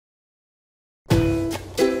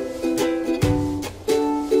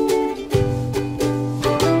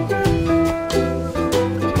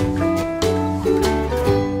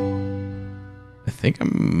think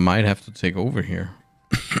I might have to take over here.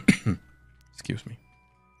 Excuse me.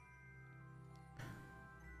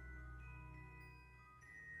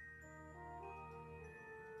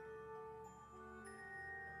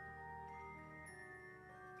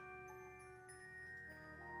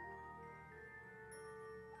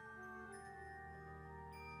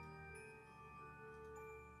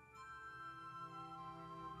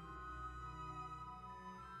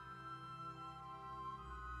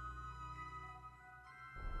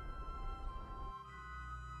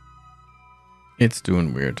 It's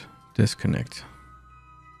doing weird. Disconnect.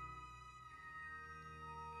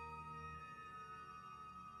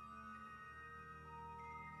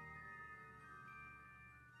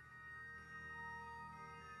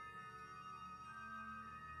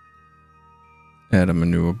 Add a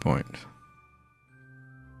maneuver point.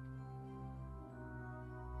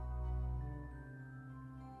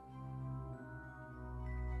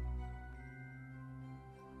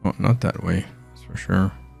 Oh, not that way, that's for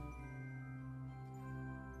sure.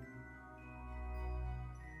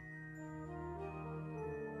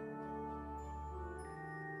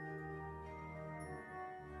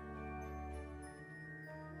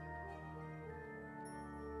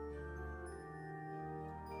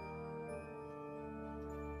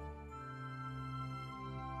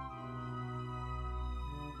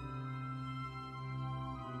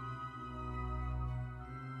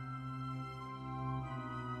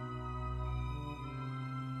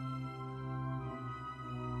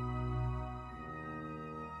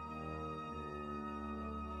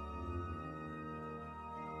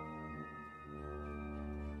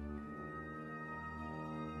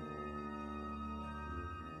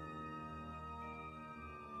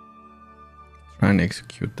 Try and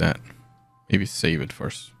execute that. Maybe save it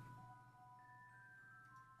first.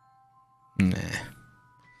 Nah.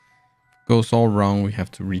 Goes all wrong, we have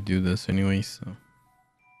to redo this anyway, so.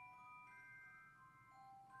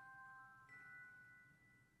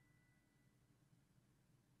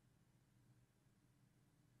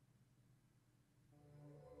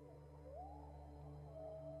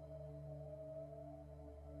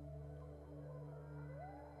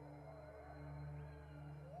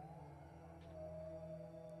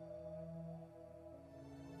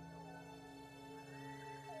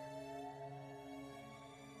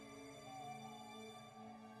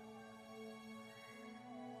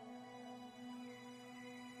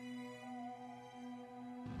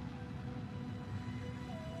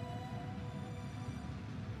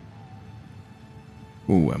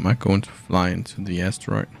 Ooh, am I going to fly into the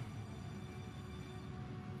asteroid?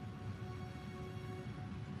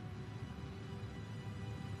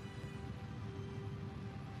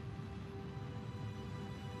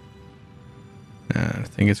 I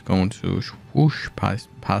think it's going to whoosh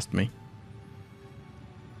past me.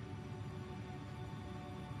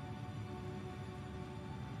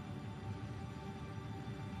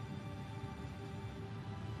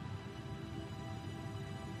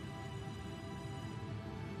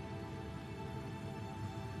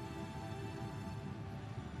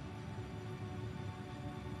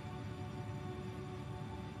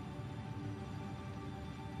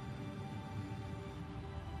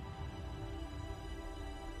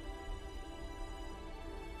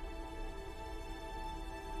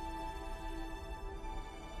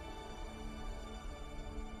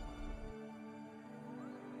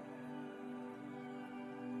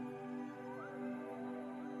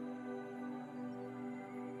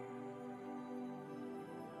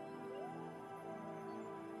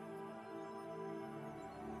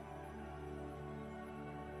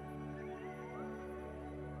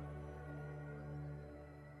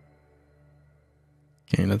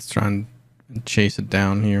 Okay, let's try and chase it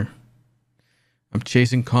down here. I'm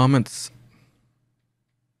chasing comets.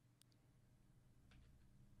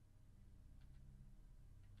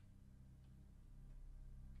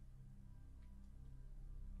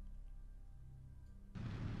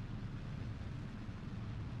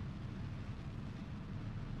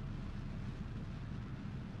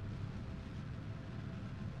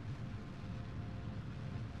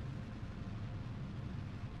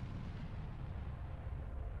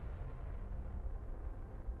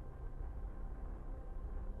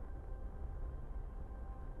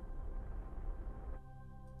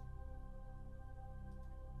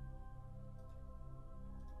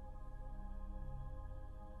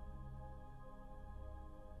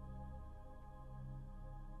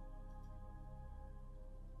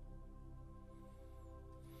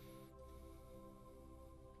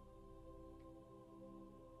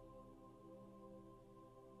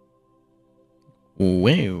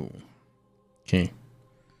 Wow. Okay.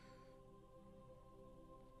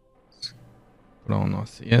 Let's put on on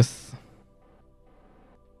OCS.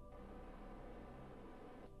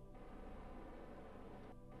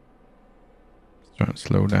 Trying to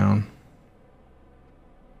slow down.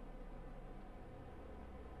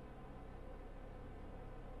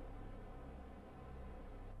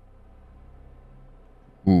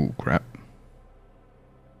 Ooh, crap.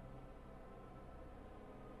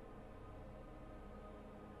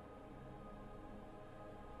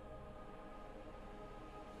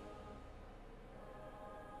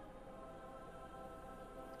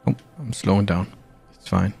 Oh, I'm slowing down. It's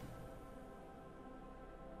fine.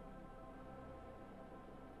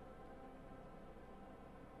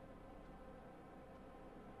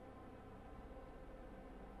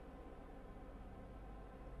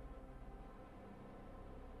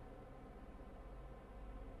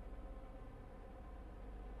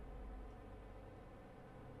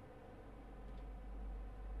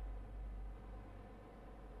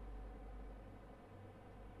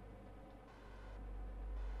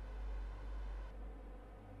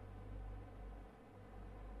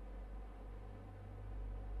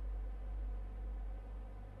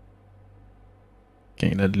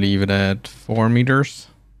 Okay, let's leave it at 4 meters.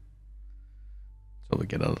 So we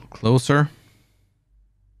get a little closer.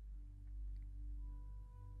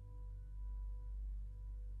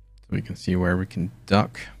 So we can see where we can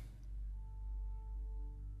duck.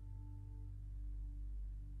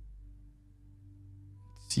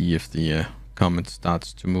 See if the comet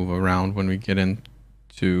starts to move around when we get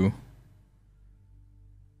into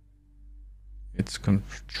its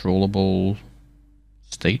controllable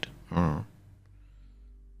state.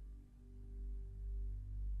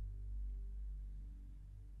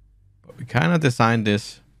 We kind of designed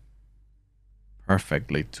this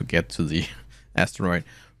perfectly to get to the asteroid.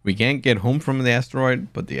 We can't get home from the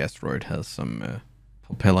asteroid, but the asteroid has some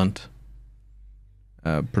propellant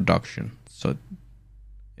production, so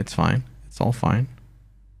it's fine. It's all fine.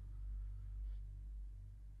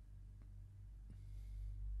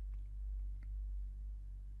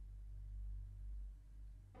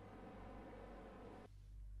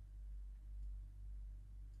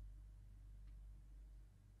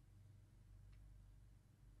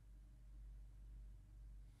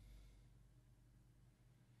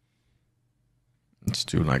 Let's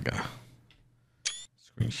do like a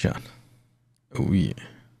screenshot. Oh yeah.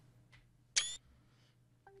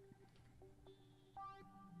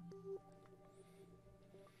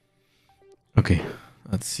 Okay,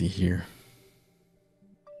 let's see here.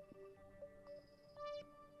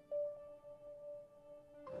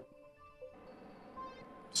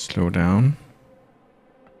 Slow down.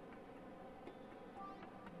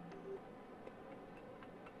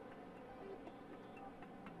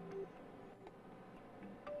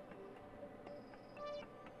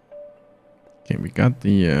 Okay, we got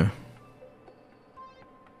the I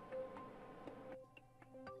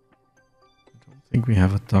don't think we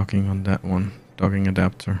have a docking on that one. Docking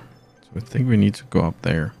adapter. So I think we need to go up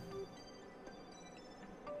there.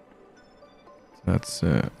 So that's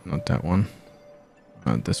not that one.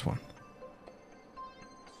 This one.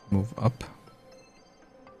 Let's move up.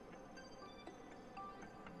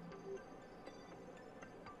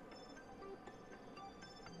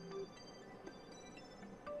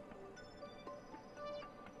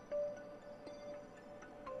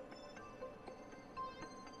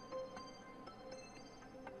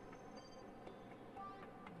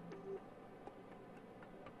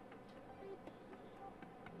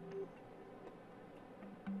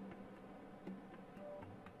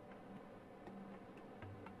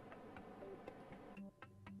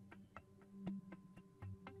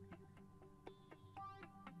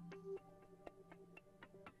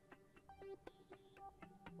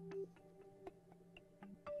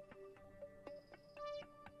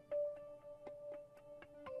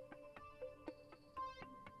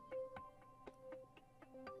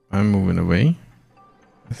 I'm moving away.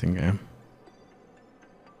 I think I am.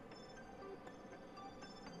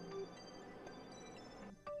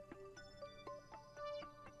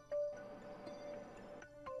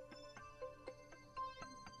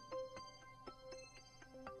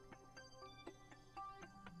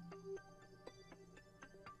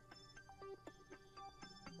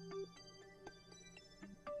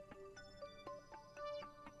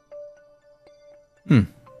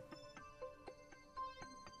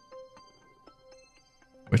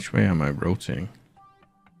 Which way am I rotating?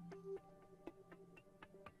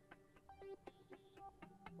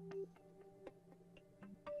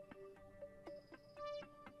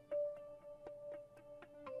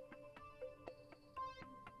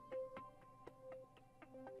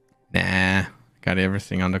 Nah, got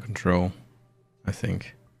everything under control, I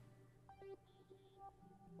think.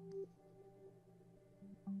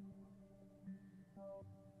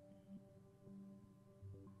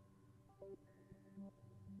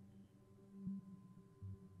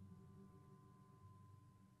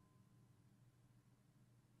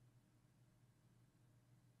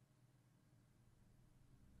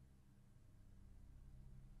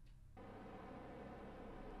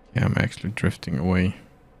 Yeah, I'm actually drifting away.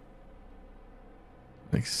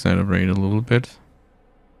 Accelerate a little bit.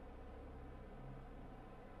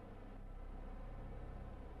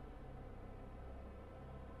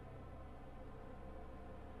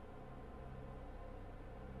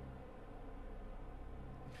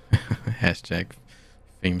 Hashtag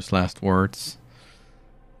famous last words.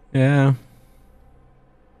 Yeah.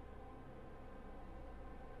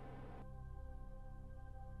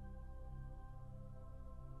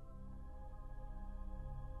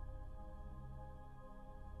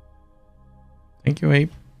 Thank you,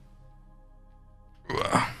 Abe.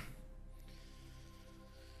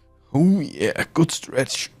 Oh yeah, good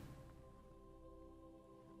stretch.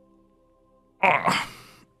 Ah.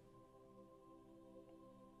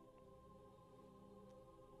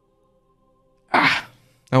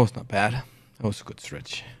 That was not bad. That was a good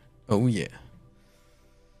stretch. Oh yeah.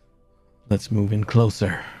 Let's move in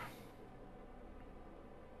closer.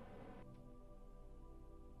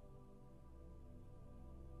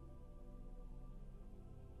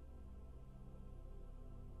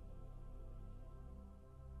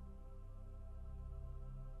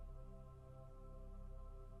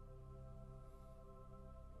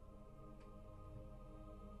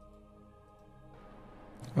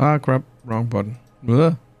 Ah, crap. Wrong button.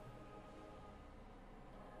 Ugh.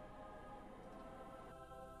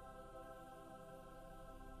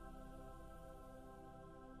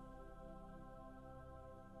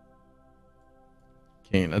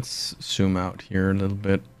 Okay, let's zoom out here a little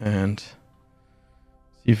bit and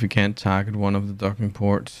see if we can't target one of the docking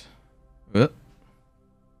ports.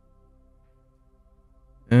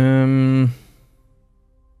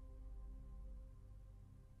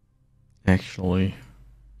 Actually,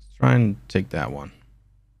 let's try and take that one.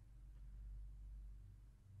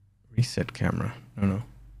 Reset camera. No.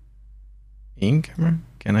 Aim camera?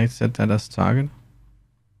 Can I set that as target?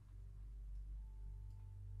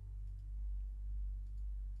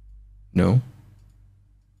 No.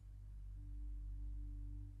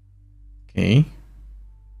 Okay.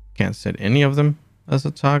 Can't set any of them as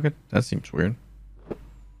a target? That seems weird.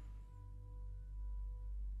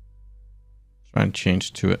 Try and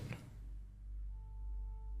change to it.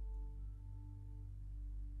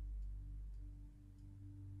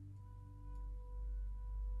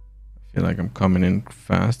 I feel like I'm coming in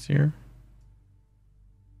fast here.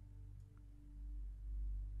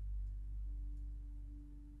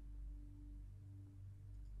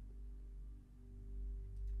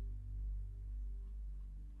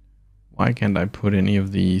 Why can't I put any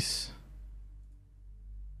of these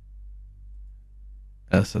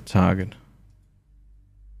as a target?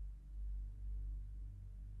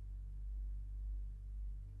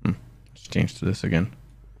 Let's change to this again.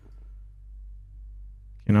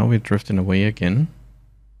 Okay, now we're drifting away again.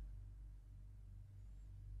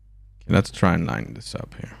 Okay, let's try and line this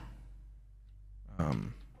up here.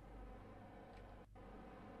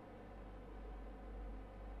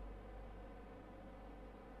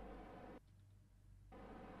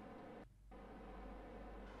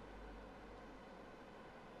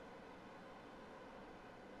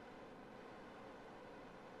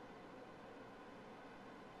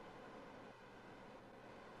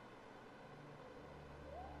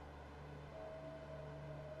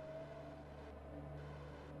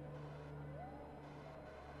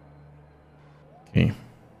 Okay.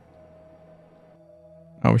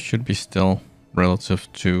 Now we should be still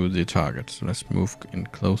relative to the target. So let's move in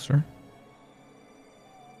closer.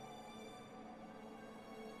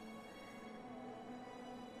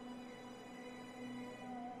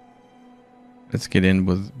 Let's get in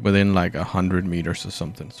within like 100 meters or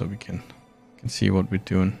something so we can see what we're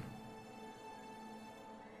doing.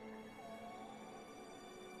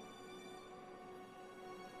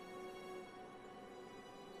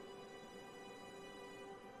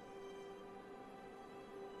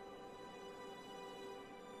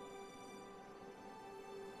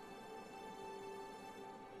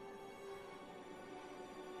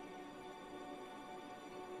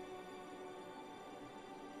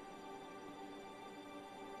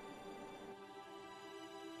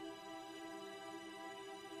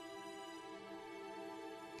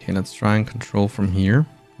 Okay, let's try and control from here.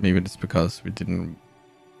 Maybe it's because we didn't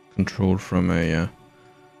control from a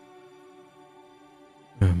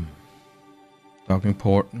docking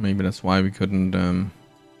port. Maybe that's why we couldn't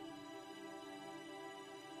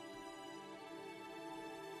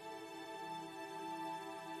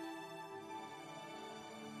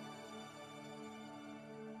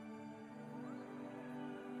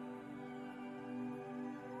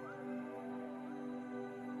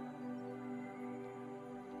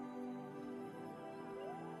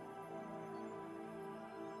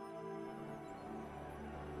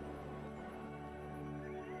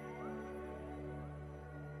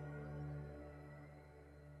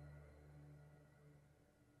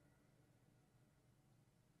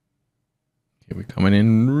we're coming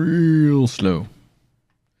in real slow.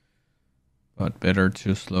 But better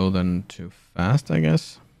too slow than too fast, I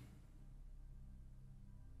guess.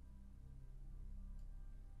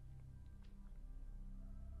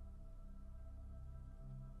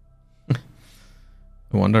 I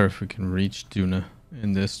wonder if we can reach Duna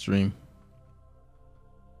in this stream.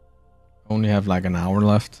 Only have like an hour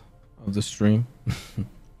left of the stream.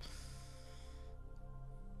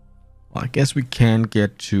 Well, I guess we can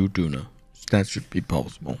get to Duna. So that should be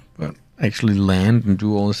possible. But actually land and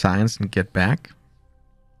do all the science and get back,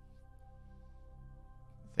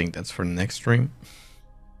 I think that's for the next stream.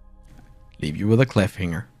 Leave you with a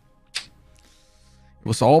cliffhanger. It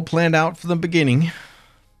was all planned out from the beginning.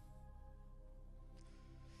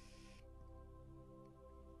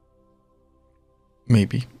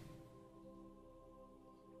 Maybe.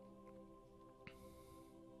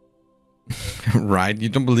 Right? You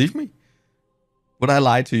don't believe me? Would I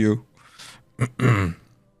lie to you?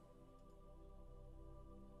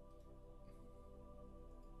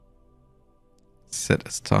 Set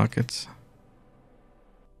as targets.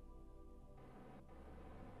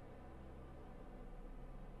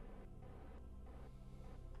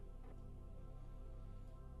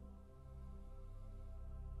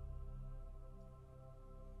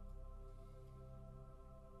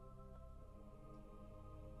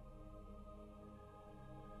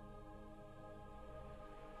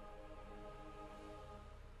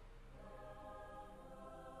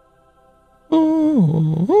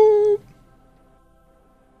 Oh.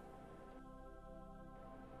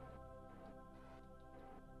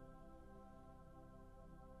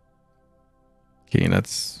 Okay,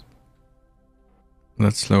 let's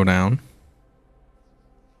slow down.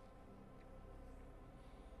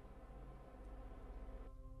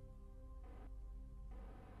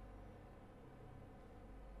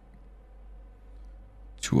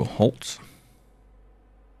 To a halt.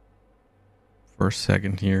 For a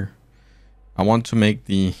second here. I want to make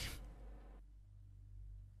the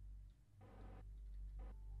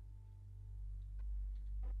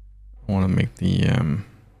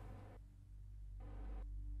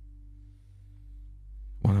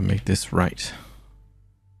this right.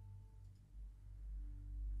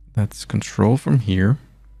 That's control from here.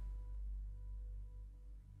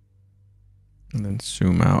 And then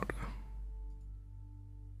zoom out.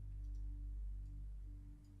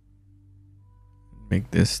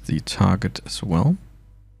 Make this the target as well.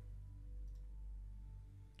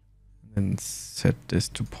 And then set this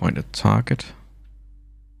to point at target.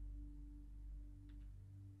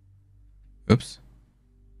 Oops.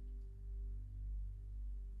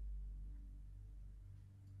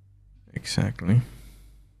 Exactly.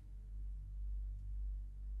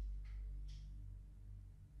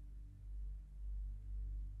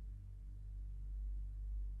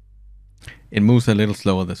 It moves a little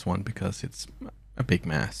slower, this one, because it's a big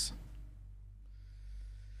mass.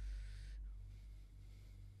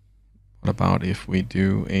 What about if we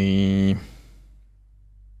do a...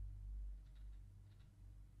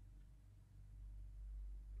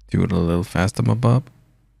 do it a little faster, my bub?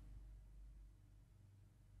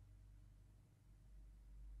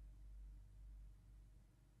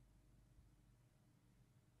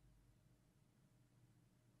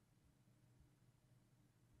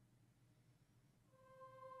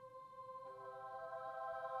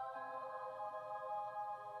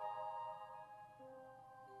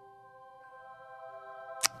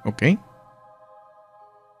 Okay.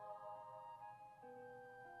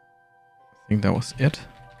 I think that was it.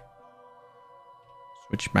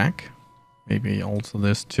 Switch back. Maybe alter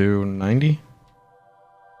this to 90.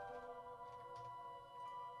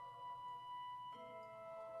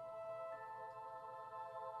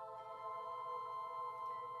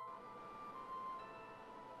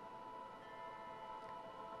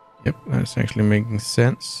 Yep, that's actually making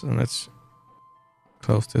sense. And let's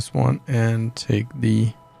close this one and take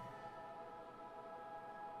the...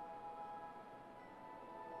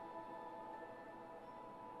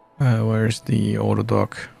 where's the auto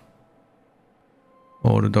dock?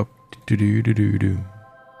 Auto dock. Do.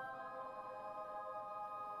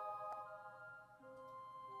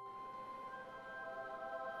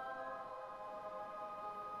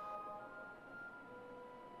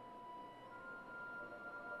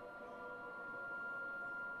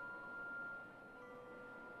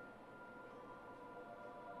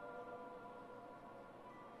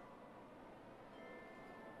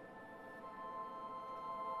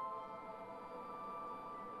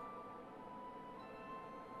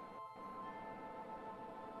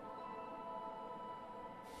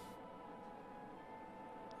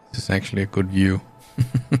 This is actually a good view.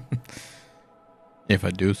 If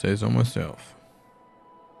I do say so myself.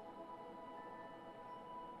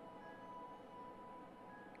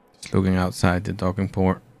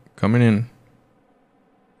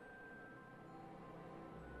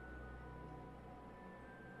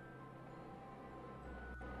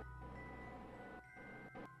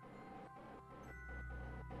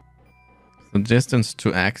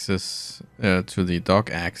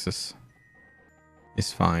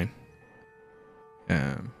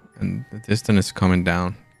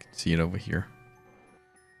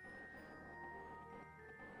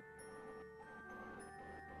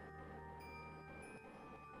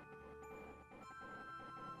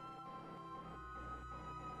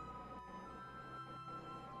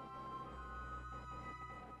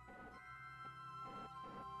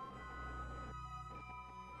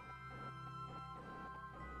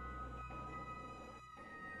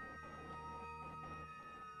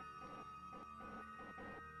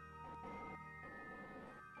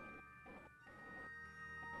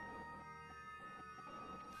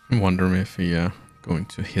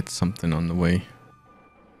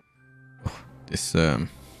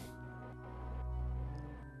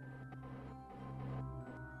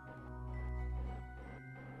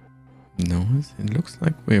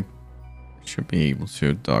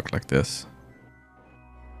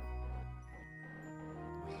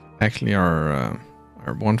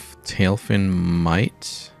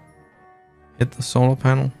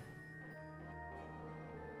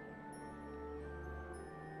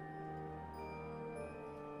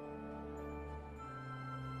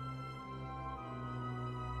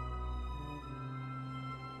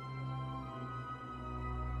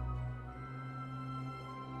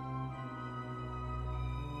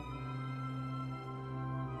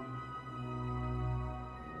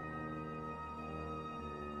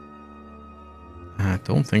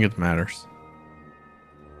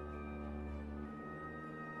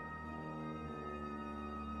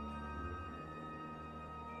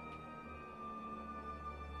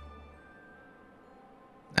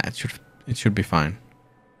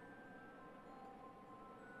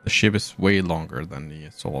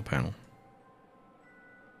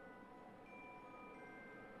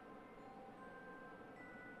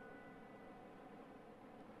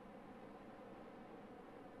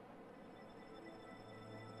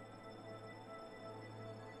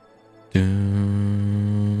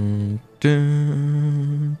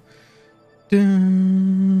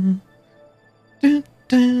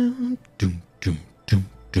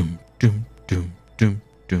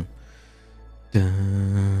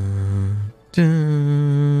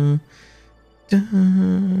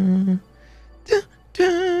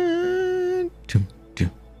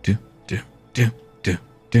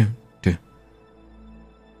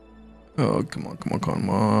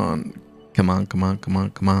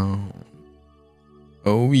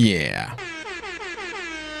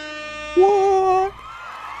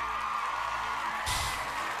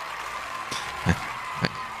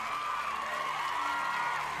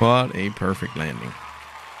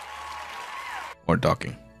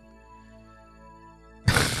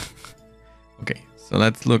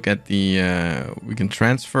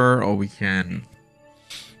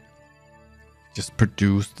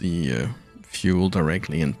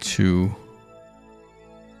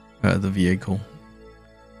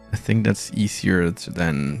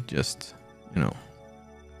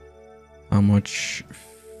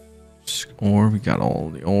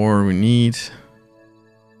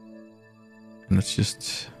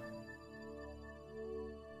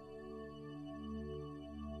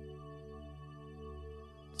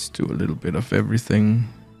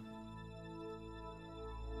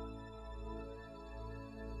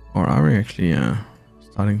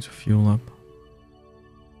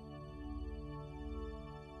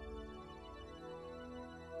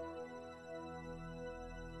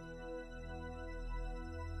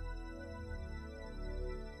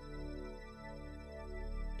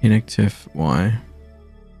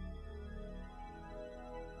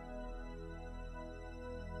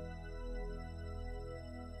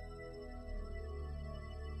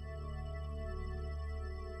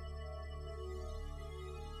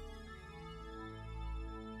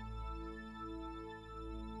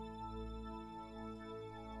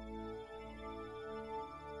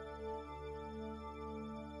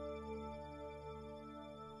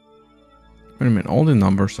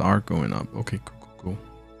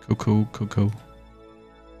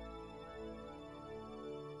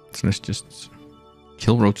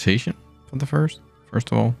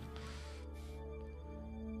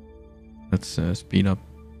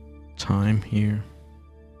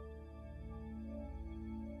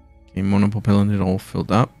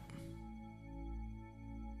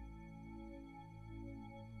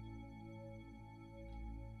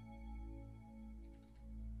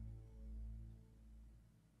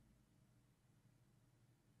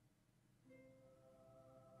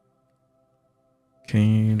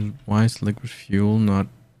 Okay, why is liquid fuel not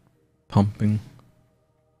pumping?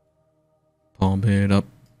 Pump it up.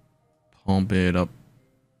 Pump it up.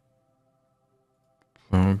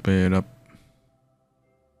 Pump it up.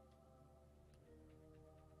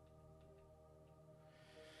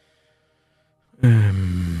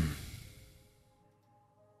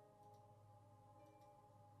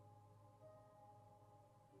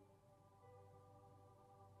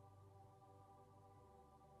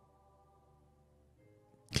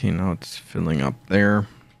 Okay, now it's filling up there.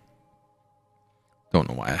 Don't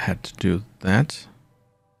know why I had to do that.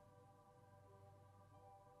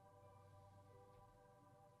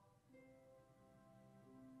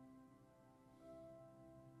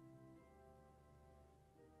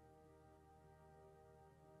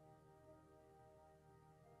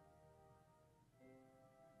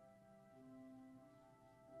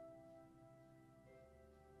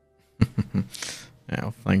 Yeah,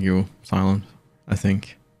 thank you, Silent, I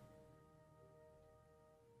think.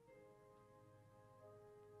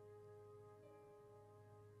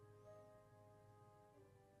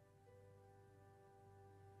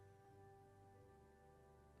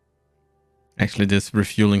 Actually, this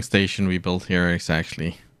refueling station we built here is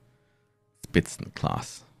actually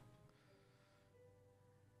Spitzenklasse.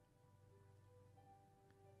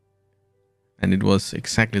 And it was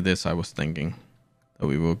exactly this I was thinking that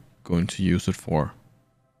we were going to use it for.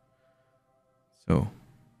 So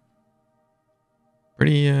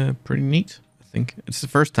pretty neat. I think it's the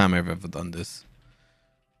first time I've ever done this.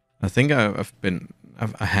 I think I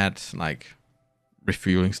had like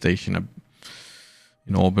refueling station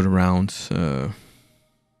in orbit around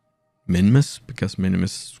Minimus, because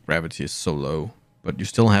Minimus gravity is so low, but you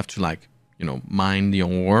still have to like, you know, mine the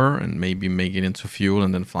ore and maybe make it into fuel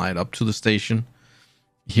and then fly it up to the station.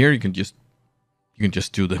 Here you can just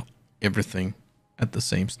do everything at the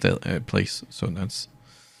same place. So that's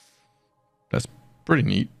pretty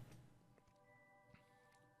neat,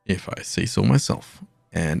 if I say so myself,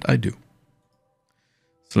 and I do.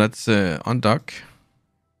 So let's undock.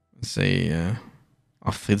 Say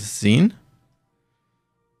auf Wiedersehen.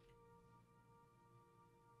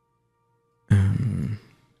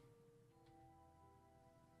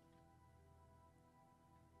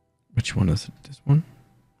 Which one is it? This one?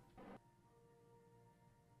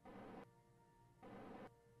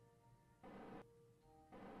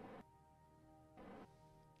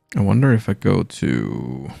 I wonder if I go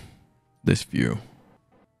to this view.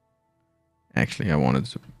 Actually, I wanted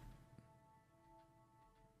to.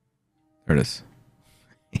 There it is.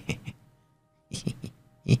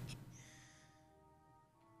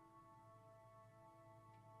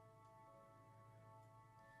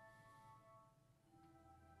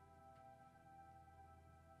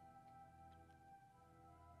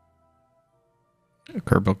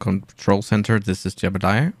 Kerbal Control Center. This is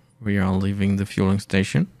Jebediah. We are leaving the fueling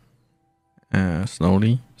station.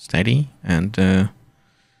 Slowly, steady, and in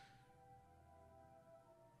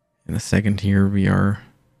a second here we are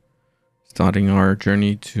starting our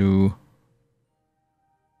journey to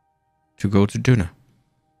go to Duna.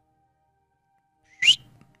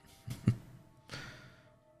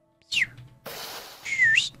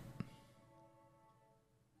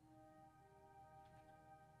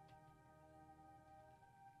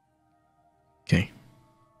 Okay.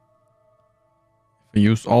 I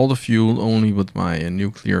use all the fuel only with my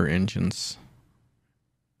nuclear engines.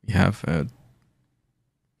 We have a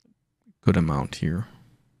good amount here.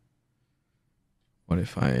 What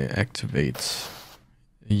if I activate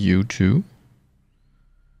U2?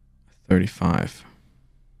 35.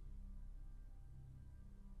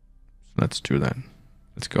 So let's do that.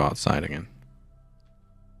 Let's go outside again.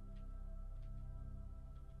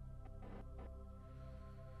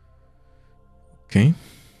 Okay.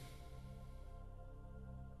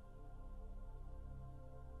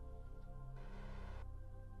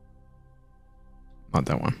 Not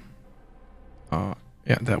that one.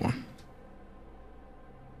 Yeah, that one.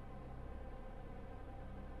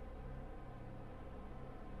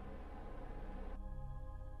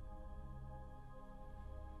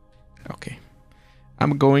 Okay.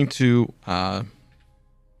 I'm going to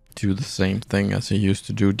do the same thing as I used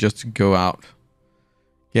to do, just to go out.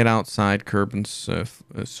 Get outside Kerbin's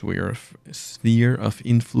sphere of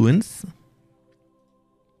influence.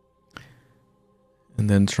 And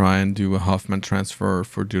then try and do a Hoffman transfer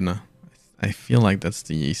for Duna. I feel like that's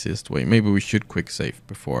the easiest way. Maybe we should quick save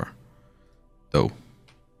before, though.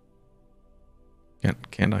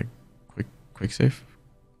 Can I quick save?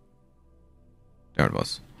 There it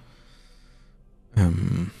was. So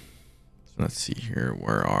let's see here.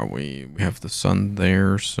 Where are we? We have the sun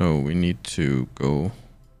there, so we need to go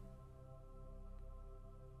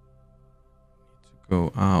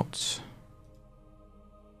go out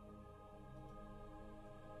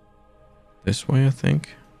this way, I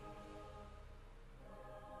think.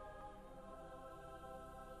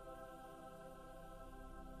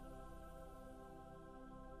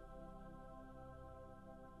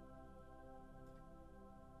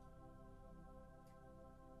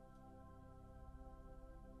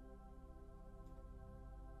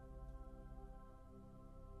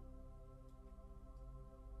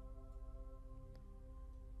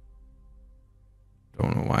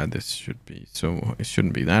 Don't know why this should be so. It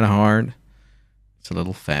shouldn't be that hard. It's a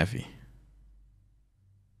little faffy.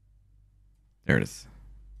 There it is.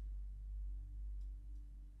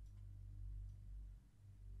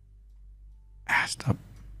 Ah, stop.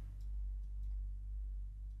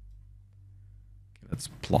 Okay, that's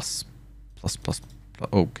plus.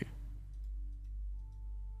 Okay.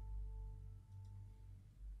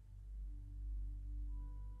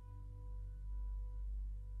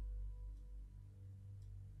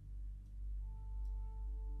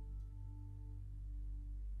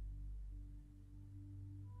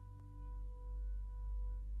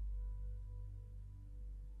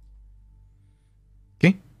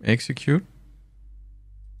 Okay, execute.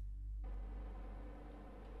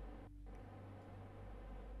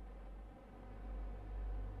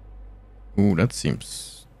 Ooh, that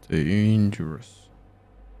seems dangerous.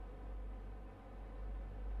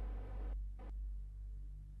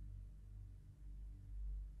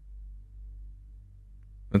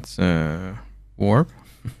 Let's warp.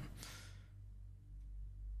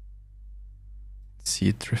 See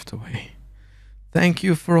it drift away. Thank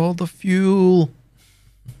you for all the fuel.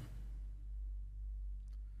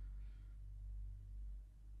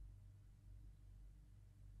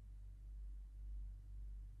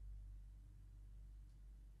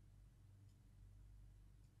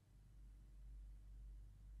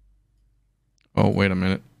 Oh, wait a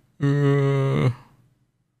minute.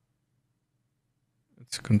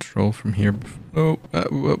 It's control from here. Oh,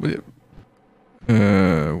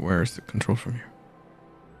 where's the control from here?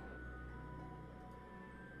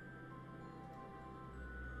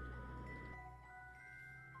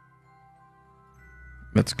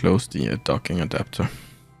 Let's close the docking adapter.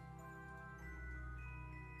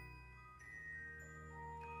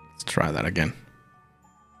 Let's try that again.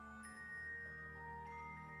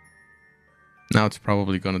 Now it's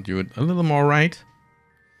probably gonna do it a little more right.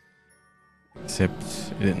 Except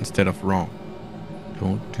instead of wrong.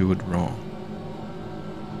 Don't do it wrong.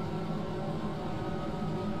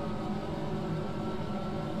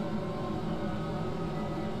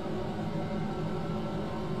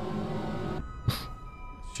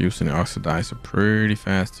 It's using the oxidizer pretty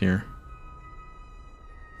fast here.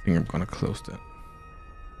 I think I'm gonna close that.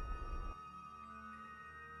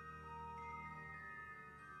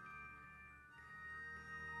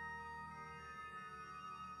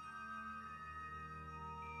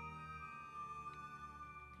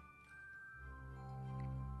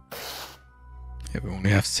 Yeah, we only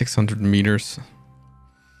have 600 meters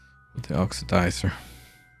with the oxidizer.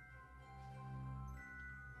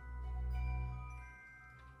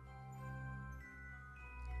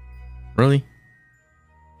 Really?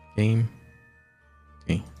 Game?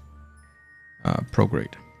 Okay.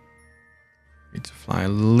 Prograde. Need to fly a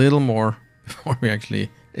little more before we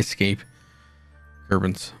actually escape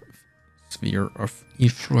Kerbin's sphere of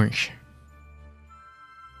influence.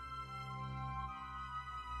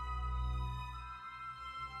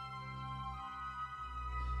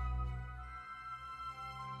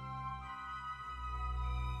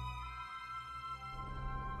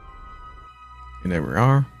 And there we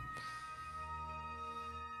are.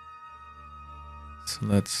 So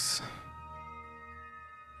let's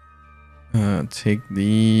take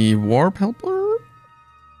the warp helper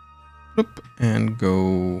and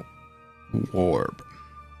go warp.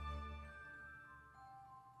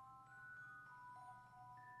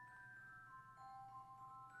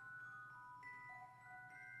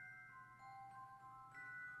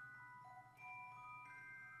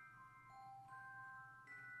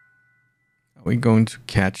 Are we going to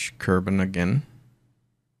catch Kerbin again?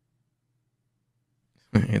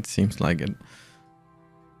 It seems like it.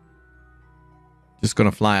 Just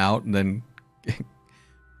gonna fly out and then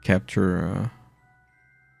capture.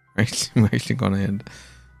 We're actually gonna end.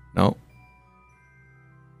 No.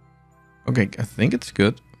 Okay, I think it's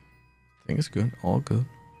good. I think it's good. All good.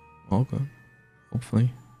 All good.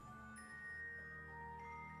 Hopefully.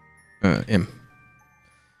 M.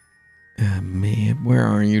 Man, where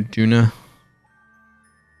are you, Duna?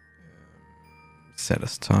 Set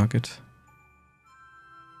as target.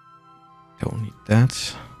 Don't need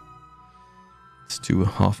that. Let's do a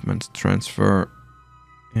Hoffman's transfer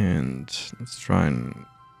And let's try and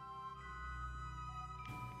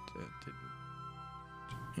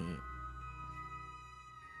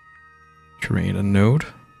create a node.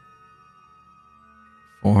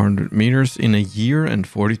 400 meters in a year and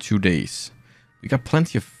 42 days. We got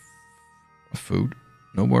plenty of food.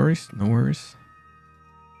 No worries, no worries.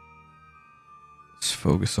 Let's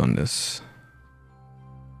focus on this.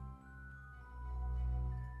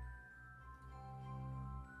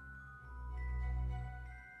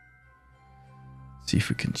 See if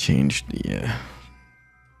we can change the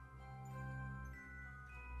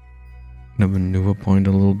maneuver point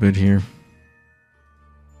a little bit here.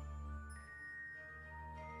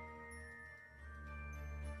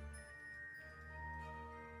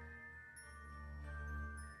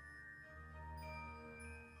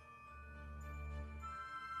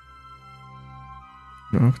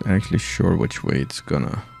 I'm not actually sure which way it's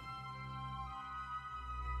gonna.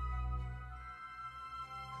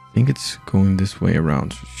 I think it's going this way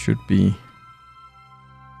around, so it should be,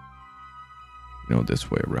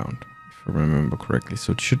 this way around, if I remember correctly.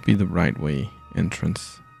 So it should be the right way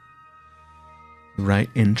entrance. Right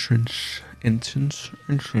entrance.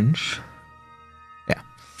 Yeah.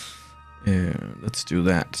 Let's do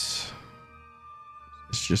that.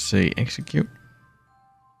 Let's just say execute.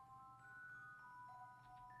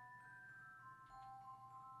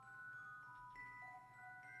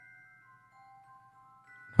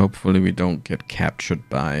 Hopefully we don't get captured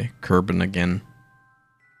by Kerbal again,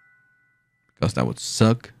 because that would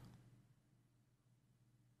suck.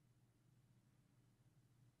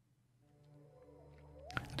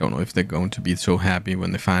 I don't know if they're going to be so happy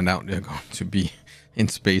when they find out they're going to be in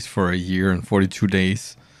space for a year and 42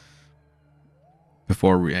 days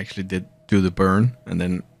before we actually do the burn, and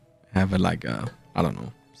then have like I don't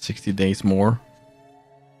know, 60 days more.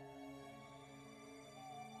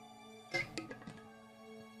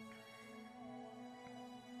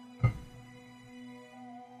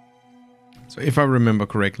 So if I remember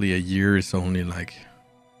correctly, a year is only like,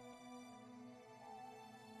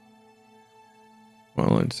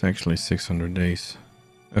 well, it's actually 600 days,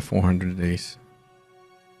 400 days.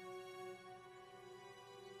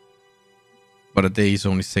 But a day is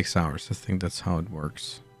only 6 hours. I think that's how it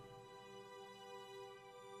works.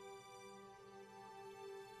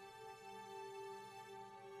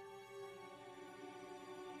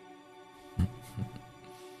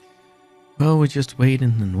 Well, we're just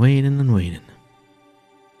waiting and waiting and waiting.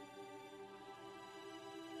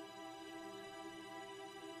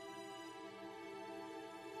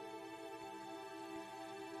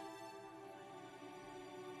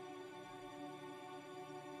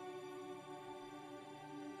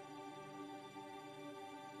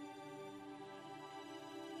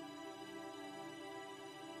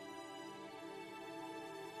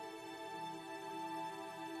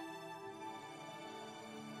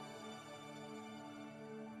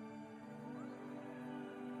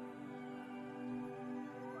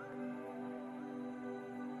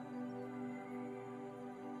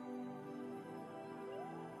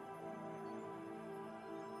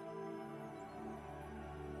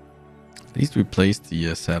 At least we placed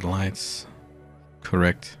the satellites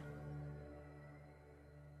correct.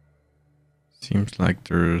 Seems like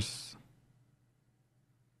there's...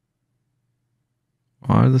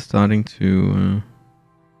 Are they starting to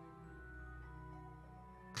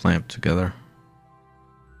clamp together?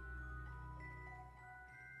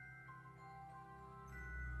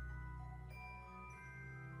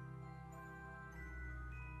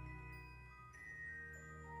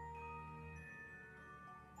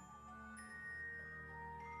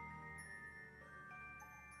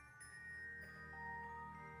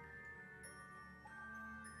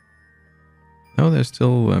 No, they're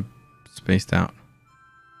still spaced out.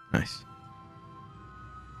 Nice.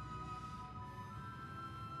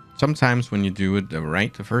 Sometimes when you do it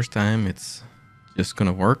right the first time, it's just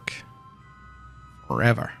gonna work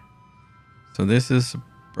forever. So this is a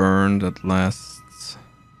burn that lasts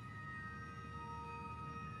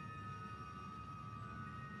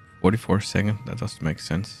 44 seconds. That doesn't make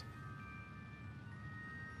sense.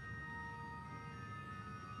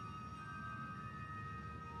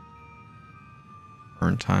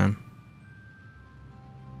 Burn time.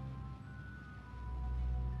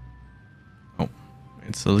 Oh,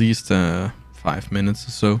 it's at least 5 minutes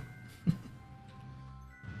or so.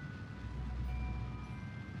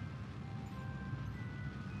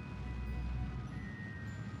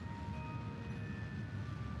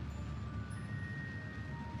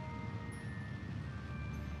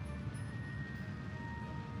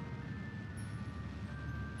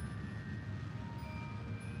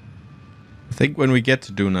 I think when we get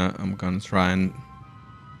to Duna, I'm gonna try and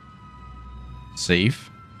safe.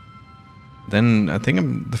 Then I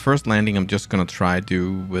think the first landing I'm just gonna try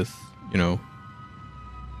do with, you know,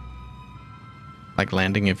 like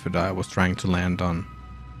landing if I was trying to land on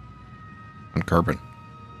Kerbal.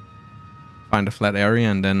 Find a flat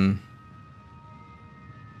area and then,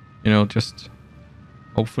 you know, just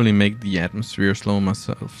hopefully make the atmosphere slow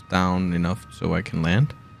myself down enough so I can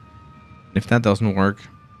land. If that doesn't work,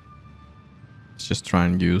 let's just try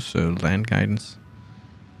and use land guidance.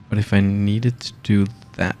 But if I needed to do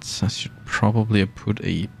that, I should probably have put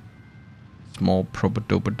a small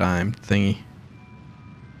propadopodime thingy.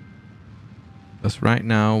 Because right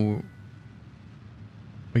now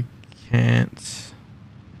we can't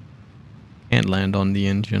land on the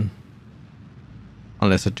engine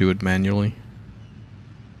unless I do it manually.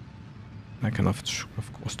 I can of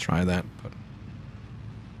course try that, but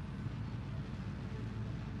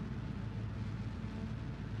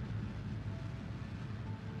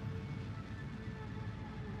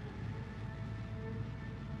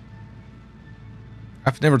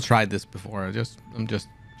I've never tried this before. I'm just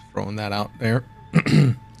throwing that out there.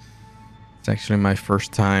 It's actually my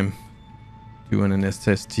first time doing an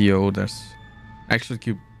SSTO that's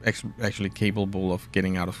actually capable of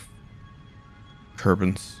getting out of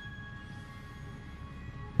Kerbal's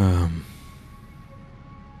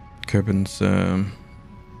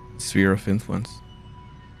sphere of influence.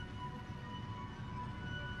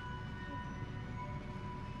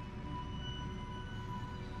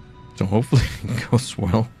 So hopefully it goes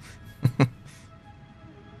well.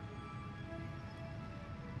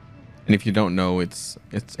 And if you don't know, it's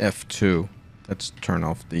F2. Let's turn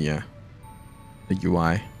off the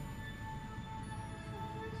UI.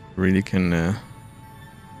 Really can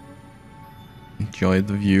enjoy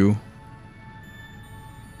the view.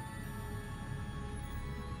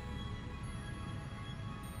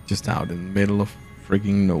 Just out in the middle of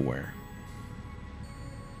frigging nowhere.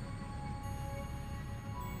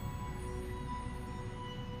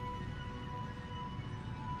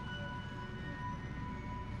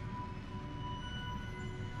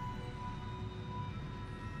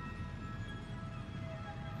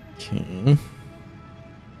 Okay.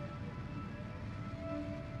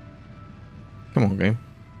 Come on, game.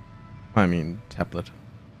 I mean, tablet.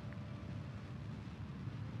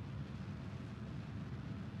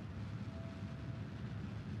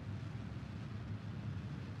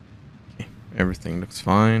 Okay, everything looks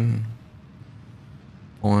fine.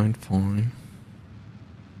 Fine.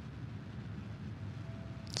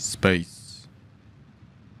 Space.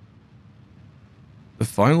 The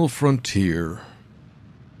final frontier.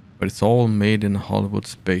 But it's all made in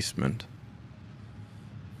Hollywood's basement.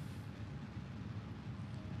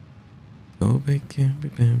 Go back.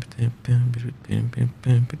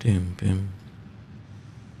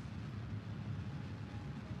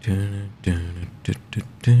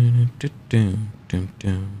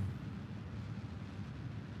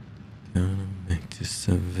 Gonna make you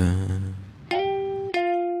survive.